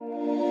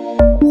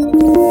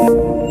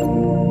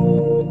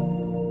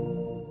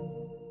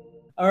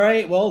All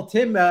right. Well,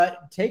 Tim,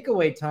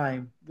 takeaway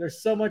time.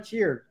 There's so much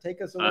here.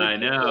 Take us away. I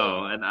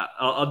know, and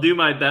I'll do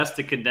my best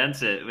to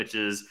condense it, which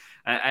is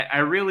I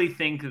really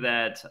think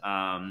that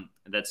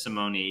that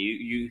Simone,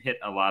 you hit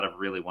a lot of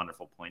really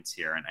wonderful points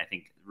here, and I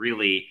think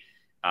really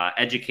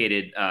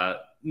educated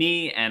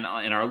me and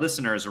our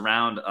listeners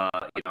around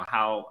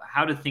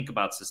how to think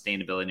about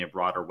sustainability in a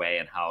broader way,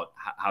 and how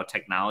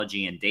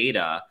technology and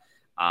data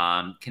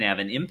can have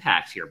an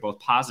impact here, both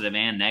positive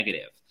and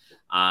negative.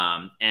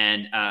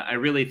 And I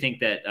really think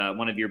that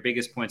one of your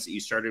biggest points that you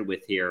started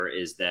with here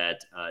is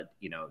that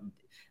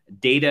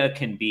data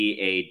can be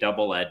a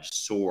double-edged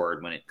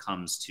sword when it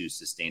comes to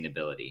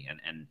sustainability,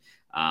 and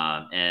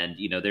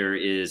there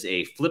is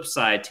a flip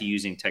side to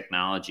using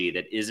technology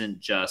that isn't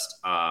just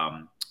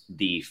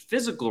the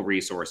physical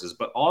resources,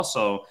 but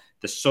also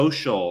the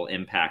social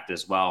impact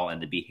as well,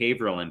 and the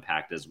behavioral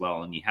impact as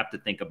well, and you have to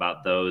think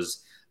about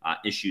those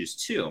issues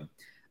too.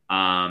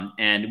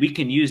 And we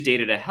can use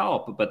data to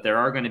help, but there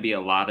are going to be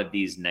a lot of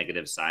these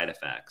negative side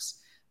effects.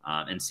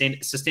 And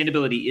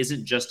sustainability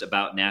isn't just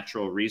about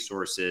natural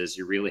resources.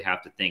 You really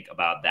have to think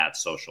about that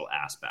social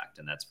aspect,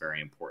 and that's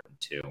very important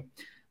too.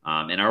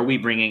 And are we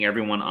bringing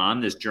everyone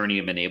on this journey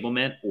of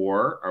enablement,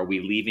 or are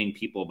we leaving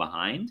people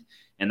behind?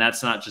 And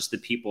that's not just the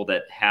people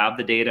that have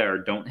the data or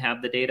don't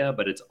have the data,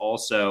 but it's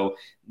also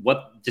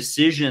what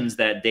decisions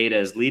that data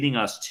is leading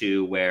us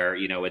to, where,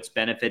 it's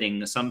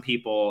benefiting some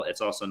people, it's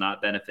also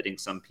not benefiting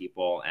some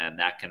people, and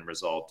that can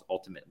result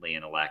ultimately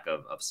in a lack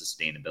of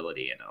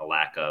sustainability and a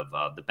lack of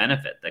the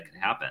benefit that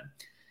can happen.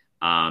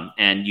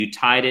 And you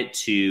tied it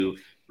to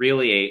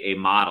really a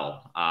model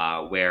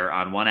where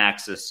on one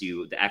axis,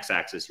 the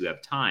x-axis, you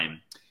have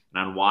time,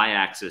 and on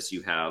y-axis,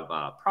 you have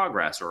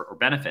progress or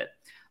benefit.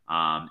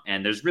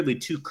 And there's really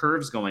two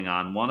curves going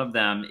on. One of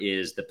them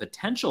is the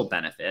potential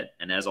benefit.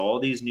 And as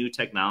all these new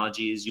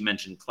technologies, you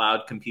mentioned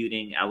cloud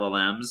computing,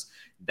 LLMs,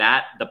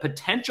 that the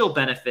potential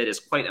benefit is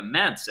quite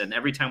immense. And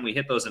every time we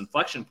hit those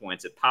inflection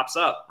points, it pops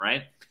up,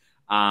 right?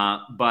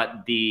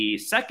 But the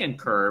second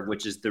curve,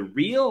 which is the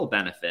real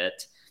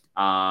benefit,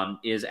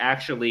 is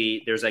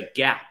actually, there's a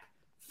gap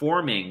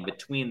forming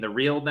between the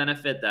real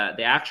benefit,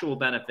 the actual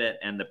benefit,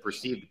 and the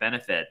perceived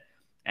benefit.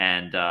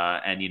 And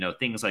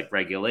things like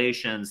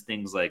regulations,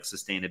 things like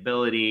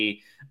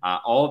sustainability,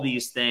 all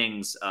these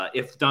things,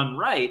 if done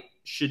right,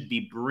 should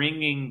be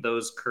bringing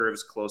those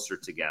curves closer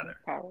together.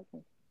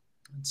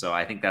 So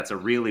I think that's a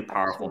really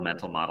powerful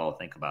mental model to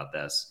think about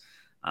this.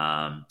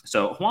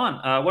 So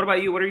Juan, what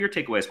about you? What are your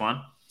takeaways,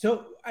 Juan?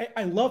 So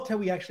I loved how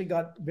we actually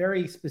got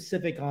very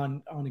specific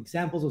on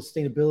examples of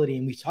sustainability,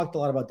 and we talked a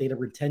lot about data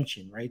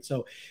retention, right?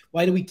 So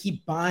why do we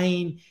keep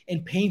buying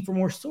and paying for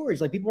more storage?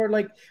 Like, people are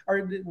like,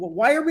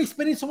 why are we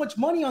spending so much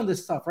money on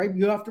this stuff, right?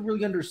 You have to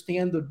really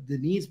understand the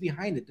needs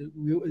behind it.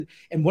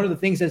 And one of the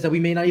things is that we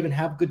may not even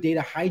have good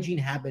data hygiene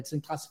habits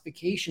and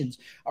classifications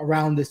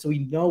around this, so we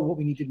know what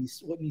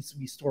needs to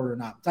be stored or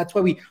not. That's why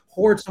we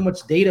hoard so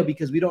much data,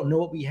 because we don't know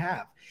what we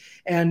have.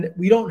 And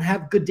we don't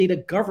have good data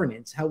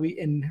governance,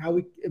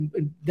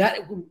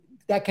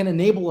 that can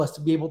enable us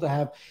to be able to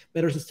have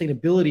better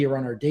sustainability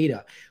around our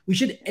data. We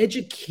should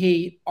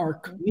educate our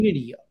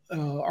community,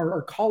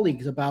 our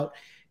colleagues about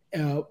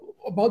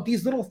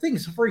these little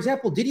things. So, for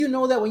example, did you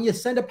know that when you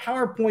send a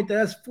PowerPoint that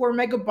has 4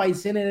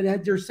 megabytes in it,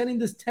 and you're sending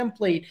this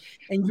template,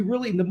 and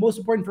the most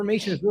important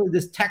information is really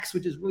this text,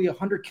 which is really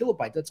 100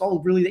 kilobytes. That's all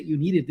really that you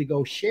needed to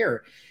go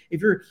share.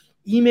 If you're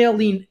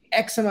emailing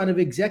X amount of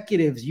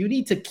executives, you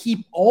need to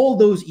keep all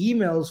those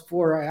emails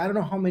for I don't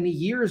know how many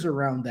years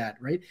around that,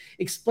 right?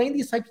 Explain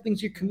these types of things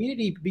to your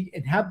community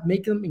and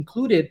make them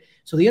included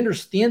so they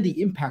understand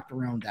the impact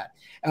around that.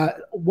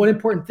 One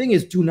important thing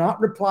is, do not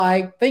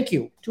reply "thank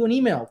you" to an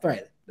email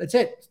thread. That's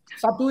it.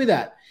 Stop doing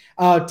that.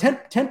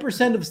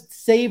 10% of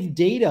saved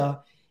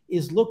data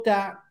is looked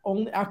at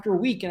only after a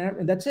week,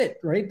 and that's it,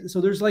 right? So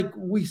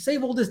we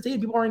save all this data,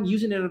 people aren't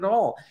using it at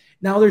all.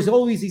 Now there's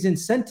always these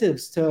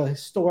incentives to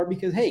store,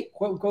 because, hey,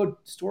 quote unquote,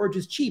 storage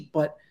is cheap,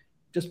 but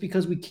just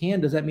because we can,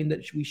 does that mean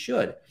that we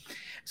should?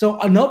 So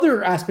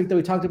another aspect that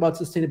we talked about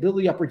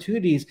sustainability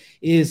opportunities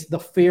is the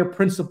FAIR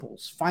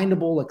principles: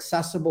 findable,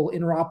 accessible,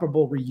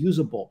 interoperable,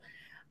 reusable.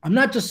 I'm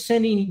not just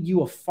sending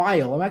you a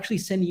file, I'm actually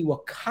sending you a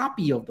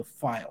copy of the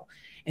file.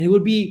 And it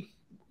would be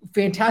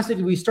fantastic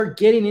if we start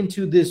getting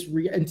into this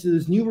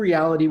new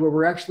reality where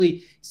we're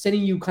actually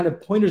sending you kind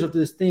of pointers of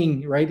this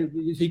thing, right? So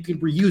you can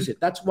reuse it.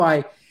 That's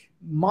why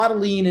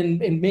modeling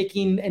and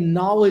making and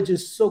knowledge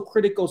is so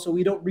critical, so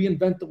we don't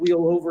reinvent the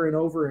wheel over and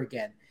over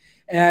again.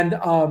 And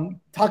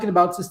talking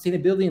about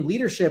sustainability and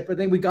leadership, I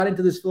think we got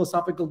into this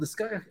philosophical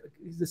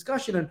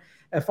discussion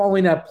and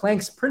following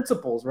Planck's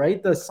principles,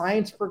 right? The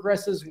science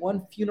progresses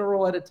one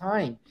funeral at a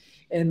time.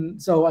 And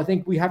so I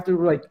think we have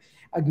to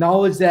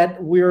acknowledge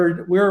that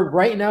we're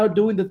right now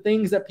doing the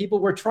things that people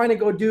were trying to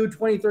go do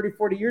 20, 30,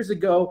 40 years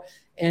ago.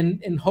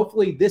 And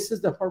hopefully this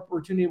is the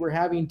opportunity we're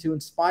having to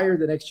inspire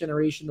the next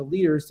generation of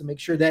leaders to make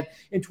sure that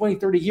in 20,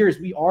 30 years,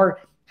 we are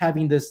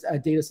having this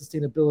data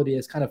sustainability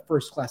as kind of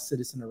first-class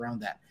citizen around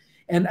that.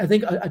 And I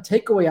think a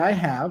takeaway I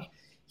have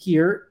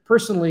here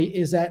personally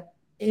is that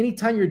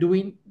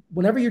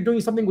whenever you're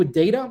doing something with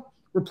data,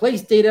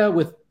 replace data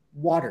with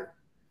water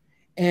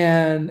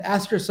and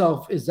ask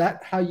yourself, is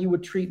that how you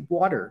would treat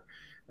water,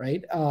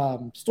 right?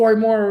 Store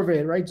more of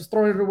it, right? Just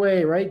throw it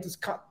away, right?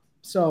 Just cut.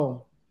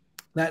 So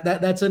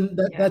that's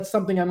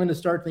something I'm going to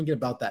start thinking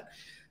about that.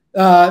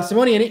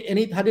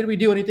 Simone, how did we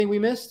do? Anything we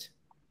missed?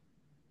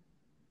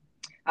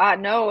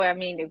 No, I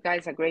mean, you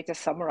guys are great at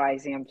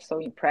summarizing. I'm so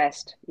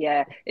impressed.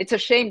 Yeah, it's a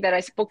shame that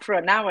I spoke for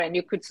an hour and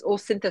you could all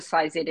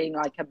synthesize it in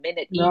like a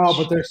minute each. No,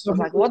 but there's so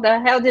like, what the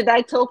hell did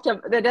I talk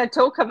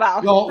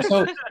about? Well,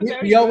 so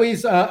we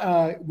always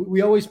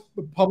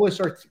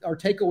publish our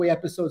takeaway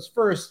episodes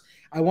first.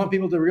 I want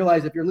people to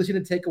realize if you're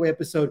listening to takeaway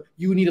episode,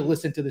 you need to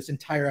listen to this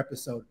entire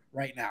episode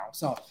right now.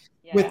 So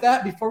with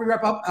that, before we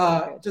wrap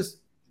up,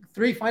 just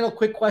 3 final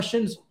quick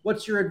questions.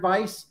 What's your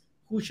advice?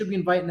 Who should we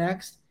invite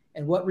next?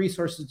 And what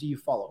resources do you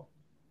follow?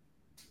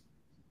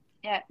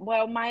 Yeah,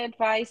 well, my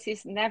advice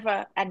is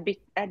never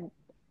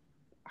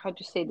how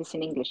to say this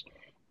in English?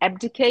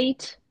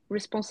 Abdicate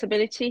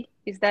responsibility.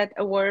 Is that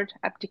a word?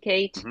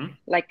 Abdicate? Mm-hmm.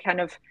 Like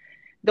kind of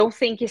don't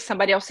think it's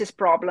somebody else's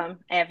problem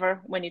ever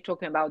when you're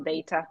talking about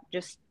data.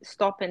 Just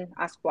stop and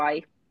ask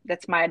why.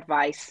 That's my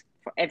advice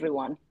for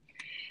everyone.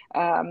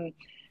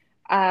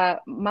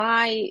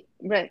 My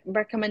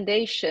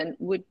recommendation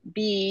would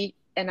be,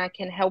 and I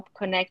can help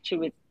connect you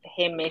with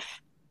him if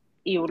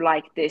you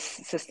like this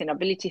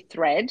sustainability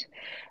thread,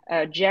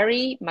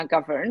 Jerry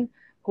McGovern,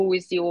 who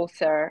is the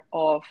author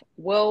of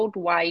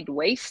Worldwide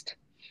Waste.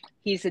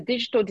 He's a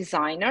digital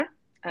designer,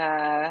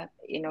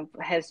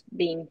 has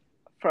been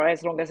for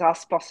as long as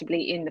us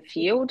possibly in the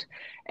field,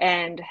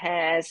 and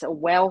has a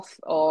wealth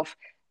of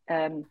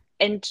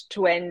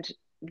end-to-end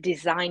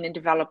design and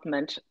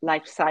development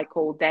life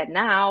cycle that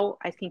now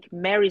I think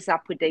marries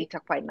up with data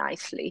quite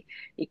nicely.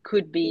 It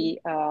could be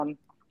an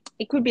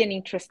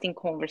interesting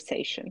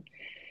conversation.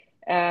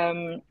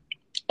 And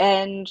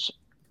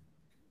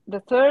the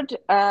third,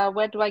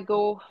 where do I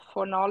go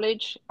for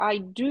knowledge? I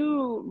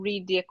do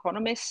read The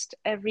Economist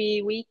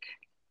every week,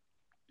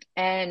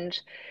 and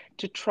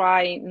to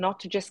try not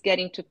to just get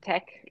into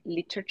tech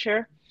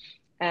literature,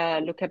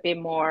 look a bit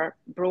more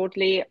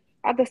broadly,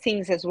 other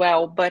things as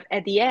well. But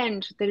at the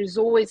end, there is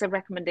always a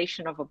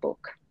recommendation of a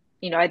book.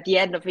 At the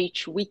end of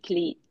each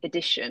weekly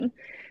edition,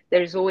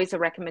 there is always a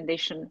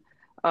recommendation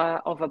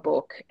of a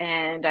book,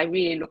 and I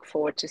really look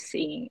forward to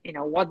seeing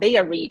what they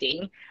are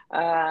reading,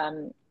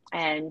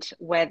 and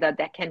whether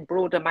that can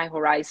broaden my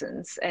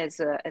horizons as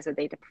a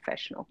data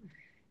professional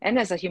and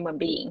as a human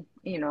being,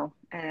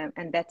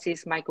 and that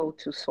is my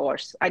go-to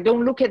source. I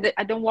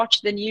don't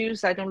watch the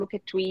news, I don't look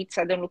at tweets,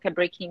 I don't look at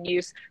breaking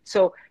news.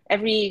 So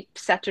every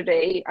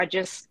Saturday I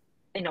just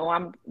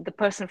I'm the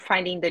person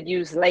finding the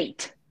news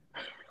late.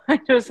 I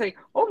was like,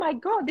 oh my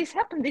God, this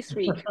happened this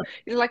week.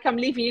 It's like I'm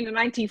living in the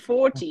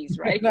 1940s,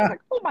 right? It's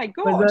like, oh my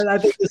God. I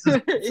think this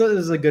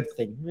is a good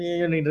thing.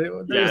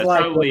 It's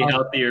probably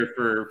healthier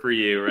for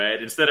you,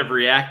 right? Instead of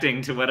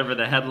reacting to whatever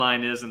the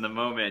headline is in the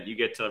moment, you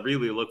get to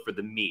really look for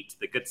the meat,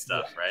 the good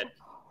stuff, right?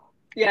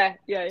 Yeah.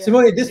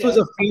 Simone, this was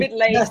a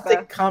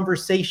fantastic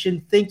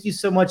conversation. Thank you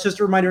so much. Just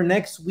a reminder,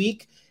 next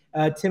week,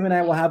 Tim and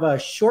I will have a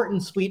short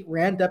and sweet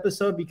rant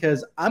episode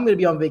because I'm going to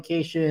be on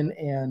vacation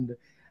and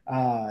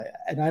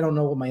I don't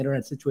know what my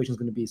internet situation is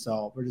going to be.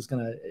 So we're just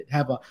going to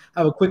have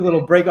a quick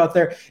little break out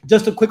there.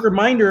 Just a quick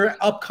reminder,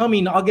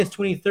 upcoming August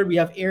 23rd, we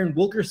have Aaron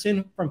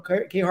Wilkerson from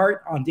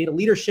K-Hart on data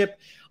leadership.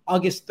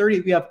 August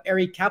 30th, we have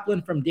Ari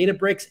Kaplan from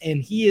Databricks,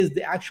 and he is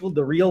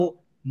the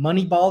real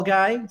Moneyball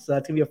guy. So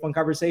that's going to be a fun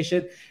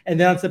conversation. And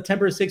then on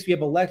September 6th, we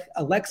have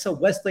Alexa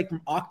Westlake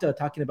from Okta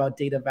talking about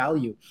data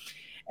value.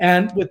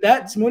 And with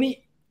that, Simone,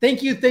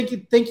 thank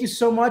you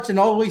so much. And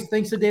always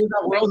thanks to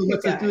Data.World who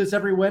lets us do this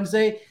every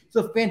Wednesday. It's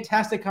a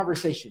fantastic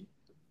conversation.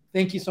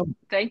 Thank you so much.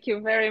 Thank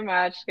you very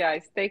much,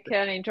 guys. Take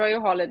care and enjoy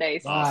your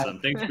holidays. Awesome.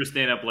 Thanks for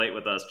staying up late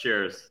with us.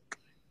 Cheers.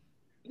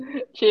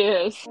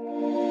 Cheers.